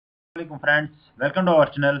वालेकुम friends, welcome to our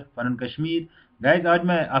channel fun Kashmir. Guys, आज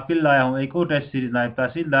मैं आपके लिए लाया हूँ एक और टेस्ट सीरीज नायब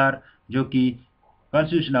तहसीलदार जो कि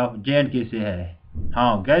कॉन्स्टिट्यूशन ऑफ J&K से है।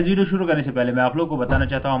 हाँ गाइस, वीडियो शुरू करने से पहले मैं आप लोगों को बताना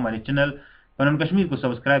चाहता हूँ हमारे चैनल फन कश्मीर को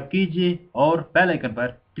सब्सक्राइब कीजिए और बेल आइकन पर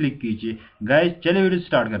क्लिक कीजिए। गाइस चलिए वीडियो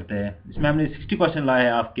स्टार्ट करते हैं। इसमें हमने 60 क्वेश्चन लाए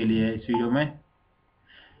हैं आपके लिए इस वीडियो में।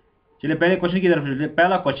 चलिए पहले क्वेश्चन की तरफ चलिए।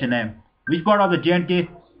 पहला क्वेश्चन है, which part of the J&K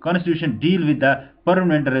constitution deal with the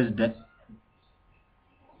permanent resident.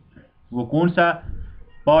 वो कौन सा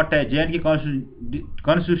पार्ट है J&K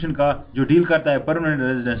कॉन्स्टिट्यूशन का जो डील करता है परमानेंट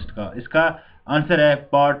रेजिडेंस का? इसका आंसर है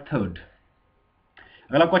पार्ट थर्ड।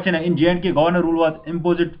 अगला क्वेश्चन है, इन J&K governor rule was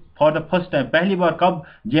imposed for the first time. पहली बार कब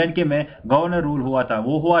J&K में गवर्नर रूल हुआ था?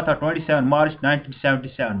 वो हुआ था 27 मार्च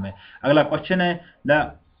 1977 में। अगला क्वेश्चन है, the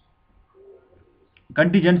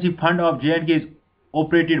contingency fund of J&K is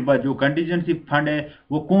operated by. जो कंटीजेंसी फंड है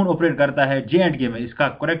वो कौन ऑपरेट करता है J&K में? इसका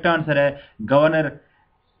करेक्ट आंसर है गवर्नर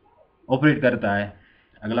ऑपरेट करता है।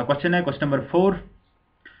 अगला क्वेश्चन है, question number 4,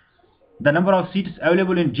 the number of seats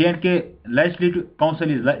available in J&K legislative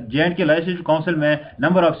council is. J&K legislative council में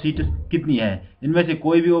नंबर ऑफ सीट्स कितनी है? इनमें से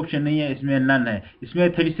कोई भी ऑप्शन नहीं है, इसमें नन है। इसमें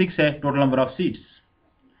 36 है टोटल नंबर ऑफ सीट्स।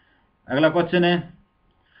 अगला क्वेश्चन है,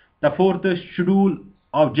 the fourth schedule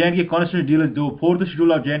of J&K constitution deal. जो fourth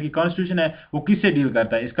schedule of J&K constitution है वो किससे डील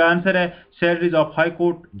करता है? इसका आंसर है सैलरीज ऑफ हाई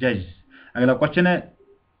कोर्ट जज। अगला क्वेश्चन है,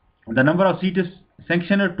 the number of seats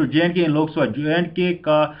sanction to J&K in Lok Sabha. J&K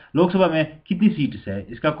का लोकसभा में कितनी सीट्स है?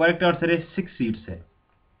 इसका करेक्ट आंसर है 6 सीट्स है।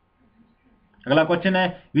 अगला क्वेश्चन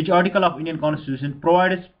है, which article of Indian constitution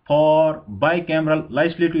provides for by cameral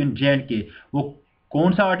legislative in J&K। वो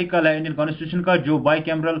कौन सा आर्टिकल है इंडियन कॉन्स्टिट्यूशन का जो बाई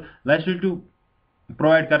कैमरल लेजिस्लेटिव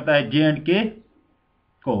प्रोवाइड करता है J&K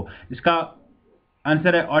को? इसका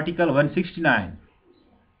आंसर है आर्टिकल 169।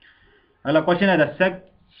 अगला क्वेश्चन है, द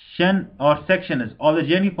सेक्शन और sections of the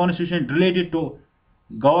J&K constitution related to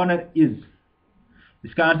governor is.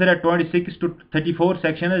 इसका आंसर है 26 to 34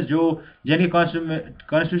 सेक्शन जो J&K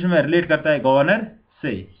कॉन्स्टिट्यूशन में रिलेट करता है गवर्नर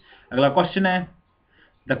से। अगला क्वेश्चन है,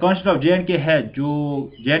 द कॉन्स्टिट्यूशन ऑफ J&K है जो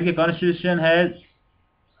J&K कॉन्स्टिट्यूशन है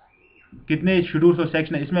कितने शेड्यूल्स और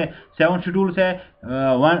सेक्शन है? इसमें 7 शेड्यूल्स है,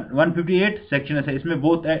 158 सेक्शन है। इसमें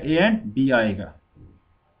बोथ ए एंड बी आएगा।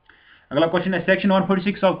 अगला क्वेश्चन है, section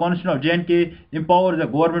 146 of constitution of J&K empower the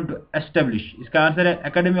government to establish. इसका आंसर है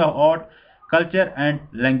academy of art culture and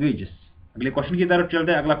languages. अगले क्वेश्चन की तरफ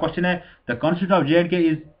चलते हैं। अगला क्वेश्चन है, the constitution of J&K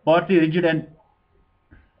is partly rigid and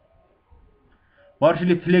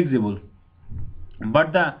partially flexible but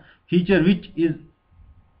the feature which is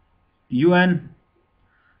UN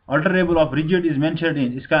alterable of rigid is mentioned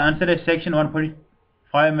in. इसका answer है section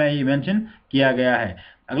 145 में ये मेंशन किया गया है।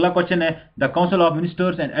 अगला क्वेश्चन है, the council of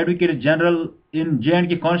ministers and advocate general in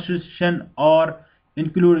J&K constitution और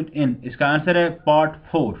इंक्लूडेड इन। इसका आंसर है पार्ट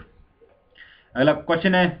 4। अगला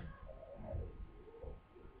क्वेश्चन है,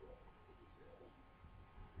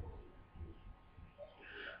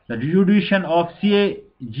 the जुडिशन of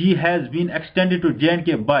CAG has been extended to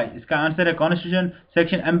J&K bye. इसका आंसर है कॉन्स्टिट्यूशन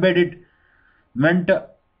सेक्शन एम्बेडमेंट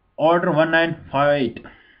ऑर्डर 1958।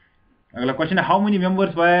 अगला क्वेश्चन है, how many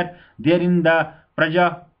members wire there in the प्रजा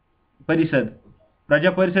परिषद।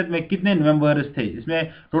 प्रजा परिषद में कितने मेंबर्स थे?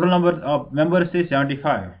 इसमें टोटल नंबर ऑफ मेंबर्स थे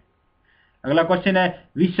 75। अगला क्वेश्चन है,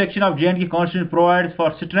 which section of J&K constitution provides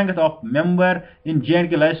for strength of member in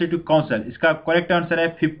J&K legislative council. इसका करेक्ट आंसर है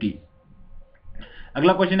 50।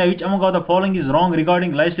 अगला क्वेश्चन है, which among of the following is wrong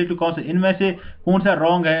regarding legislative council. इनमें से कौन सा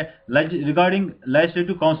रॉन्ग है रिगार्डिंग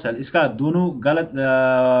लेजिस्लेटिव काउंसिल? इसका दोनों गलत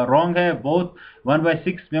रॉन्ग है। Both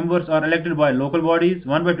 1/6 members are elected by local bodies,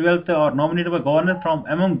 1/12 और nominated by governor from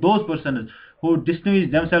among those persons who distinguish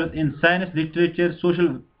themselves in science, literature, social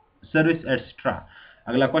service etcetera.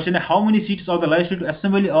 अगला क्वेश्चन है, how many seats of the legislative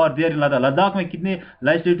assembly और there in Ladakh. Ladakh में कितने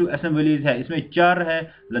legislative assemblies है? इसमें 4 है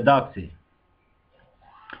लद्दाख से।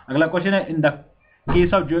 अगला क्वेश्चन है, in the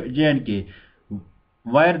case of J&K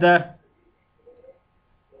where the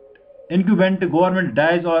incumbent government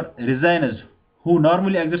dies or resigns, who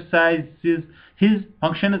normally exercises his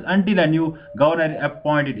functions until a new governor is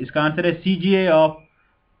appointed। इसका आंसर है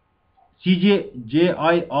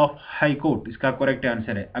CJI of High Court। इसका correct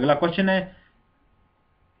answer है। अगला question है,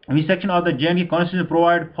 which section of the J&K constitution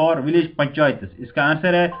provide for village panchayats। इसका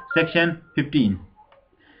answer है section 15।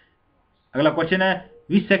 अगला question है,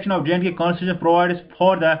 which section of J&K constitution provides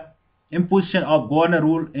for the imposition of governor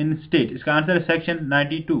rule in state। इसका answer है section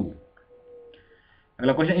 92।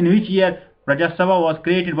 अगला क्वेश्चन, in which year प्रजा सभा was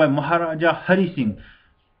created by महाराजा हरि सिंह।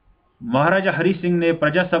 महाराजा हरि सिंह ने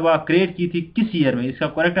प्रजा सभा क्रिएट की थी किस ईयर में? इसका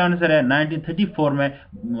करेक्ट आंसर है 1934 में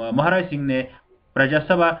महाराजा सिंह ने प्रजा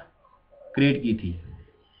सभा क्रिएट की थी।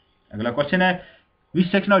 अगला क्वेश्चन है, which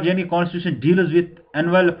section of J&K constitution deals with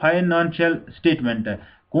annual financial statement है?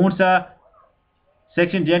 कौन सा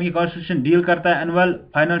सेक्शन जे एंड के कॉन्स्टिट्यूशन डील करता है एनुअल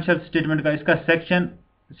फाइनेंशियल स्टेटमेंट का? इसका सेक्शन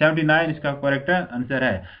 79 इसका करेक्ट आंसर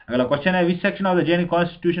है। अगला क्वेश्चन है, which section of the J and के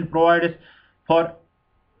constitution provides for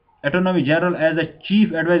attorney general as the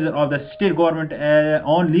chief adviser of the state government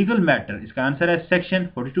on legal matter? इसका आंसर है सेक्शन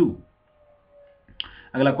 42।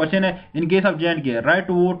 अगला क्वेश्चन है, in case of J and के right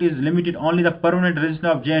to vote is limited only the permanent resident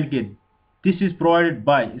of J and के, this is provided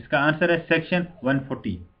by? इसका answer है section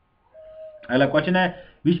 140। अगला question है,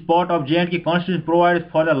 which part of J and के constitution provides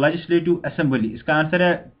for the legislative assembly? इसका answer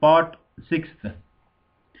है part 6।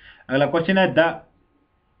 अगला question है, the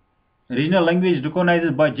regional language recognised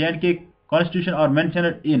by J and के कॉन्स्टिट्यूशन और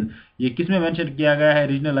मेंशनड इन, ये किस में मेंशन किया गया है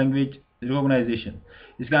रीजनल लैंग्वेज रिकॉग्नाइजेशन?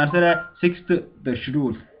 इसका आंसर है 6th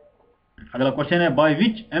शेड्यूल। अगला क्वेश्चन है, by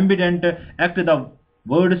which ambient act the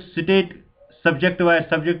word state subject by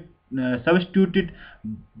subject substituted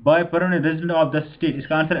bye permanent resident of the state?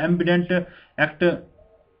 इसका आंसर एम्बिडेंट एक्ट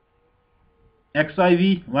Jkssb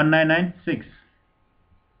 1996।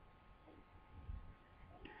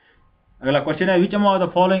 अगला क्वेश्चन है, which among the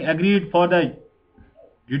following agreed for the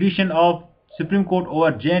जुडिशन of supreme court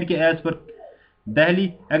over J and के as per Delhi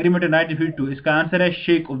agreement 1952? इसका answer है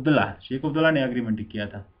शेख अब्दुल्ला ने agreement किया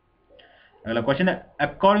था। अगला क्वेश्चन है,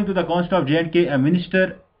 according to the constitution of J and के a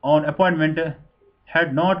minister on appointment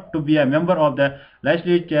had not to be a member of the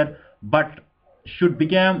legislature but should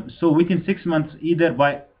become so within 6 months either by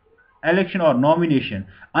election or nomination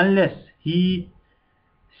unless he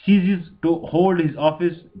ceases to hold his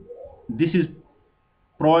office, this is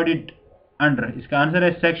provided under? इसका answer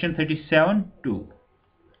है section 37(2).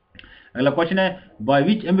 अगला question है, by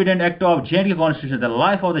which eminent act of J&K constitution the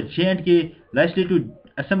life of the J&K legislative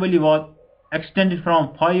assembly was extended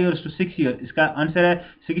from 5 years to 6 years? इसका answer है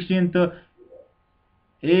 16th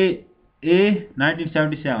A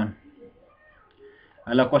 1977।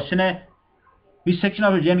 अगला question है, which section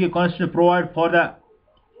of the J&K constitution provide for the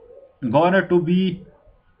governor to be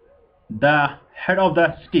the head of the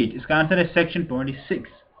state? इसका answer है section 26।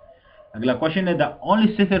 अगला question है, the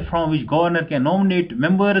only sphere from which governor can nominate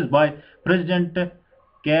members by president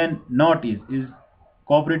can not is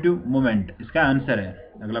cooperative movement? इसका answer है।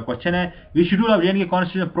 अगला question है, which schedule of J&K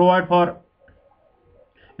constitution provide for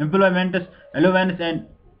employment allowance and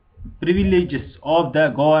privileges of the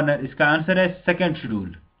governor? इसका answer है second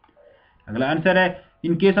schedule. अगला answer है,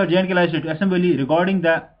 in case of जे&के legislative assembly regarding the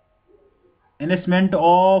एनएक्टमेंट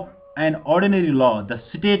of an ordinary law the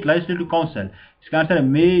state legislative council? इसका answer है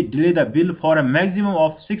मे delay the bill for a maximum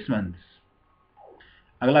of 6 months।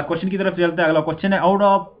 अगला question की तरफ चलते हैं। अगला क्वेश्चन है, out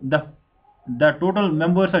of the total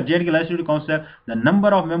members of जे&के legislative council the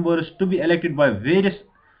number of members to be elected by various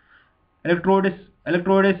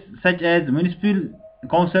electorates such as municipal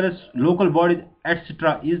councils, local bodies,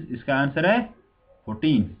 etc. is? इसका answer है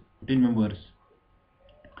 14 members।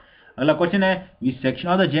 अगला क्वेश्चन है, which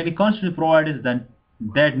section of the J&K constitution provides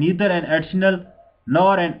that neither an additional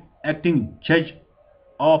nor an acting judge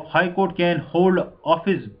of high court can hold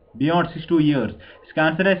office beyond 62 years? इसका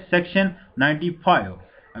answer है section 95।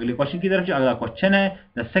 अगले question की तरफ से अगला क्वेश्चन है,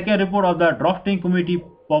 the second report of the drafting committee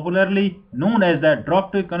popularly known as the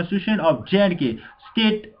draft constitution of J&K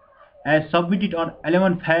state as submitted on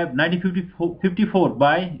 11 Feb 1954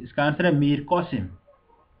 by? इसका answer है Mir Qasim.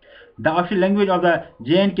 The official language of the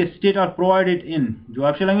J&K state are provided in, जो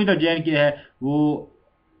official language of J&K है वो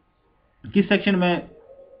किस section में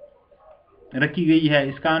रखी गई है?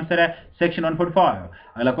 इसका आंसर है सेक्शन 145।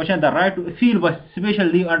 अगला question, the right to appeal by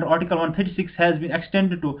special leave under article 136 has been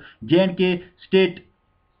extended to J&K state?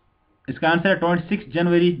 इसका आंसर है 26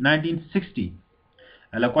 जनवरी 1960।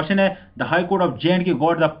 अगला क्वेश्चन है, the high court of J&K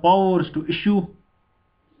got the powers to issue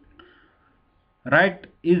right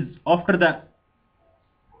is after the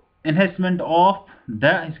enhancement of the?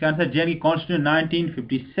 इसका answer J&K constitution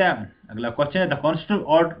 1957। अगला question है, the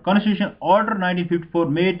constitution order 1954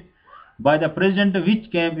 made by the president which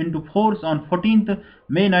came into force on 14th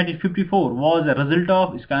May 1954 was a result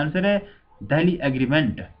of? इसका answer है Delhi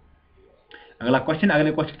agreement. अगले question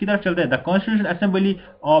की तरफ चलते हैं। The constitution assembly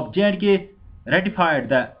of J&K ratified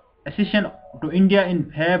the accession to India in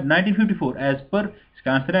Feb 1954 as per?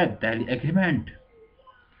 इसका answer है Delhi agreement.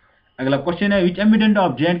 अगला क्वेश्चन है, विच एमिडेंट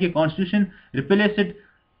ऑफ J&K कॉन्स्टिट्यूशन रिप्लेस्ड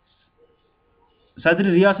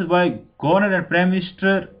सदरी रियासत bye governor and prime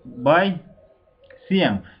minister bye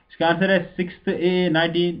CM? इसका आंसर है 6th A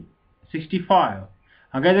 1965।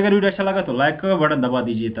 अगर video अच्छा लगा तो लाइक का बटन दबा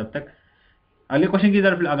दीजिए। तब तक अगले क्वेश्चन की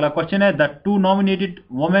तरफ। अगला क्वेश्चन है, the two nominated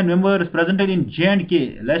women members presented in J&K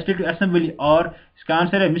legislative assembly और? इसका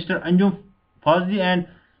आंसर है mister Anjum फाजी and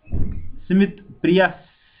Smith Priya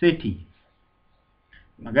Sethi.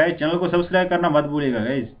 Guys channel को सब्सक्राइब करना मत भूलिएगा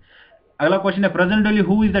गाइस। अगला क्वेश्चन है presently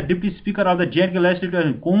who is the deputy speaker of the J&K legislative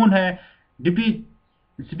assembly, कौन है deputy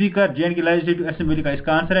speaker J&K legislative assembly का?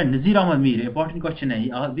 इसका आंसर है नजीर अहमद मीर। इंपॉर्टेंट क्वेश्चन है, ये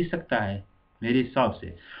आ भी सकता है मेरे हिसाब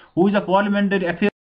से। Who is the parliamentary affair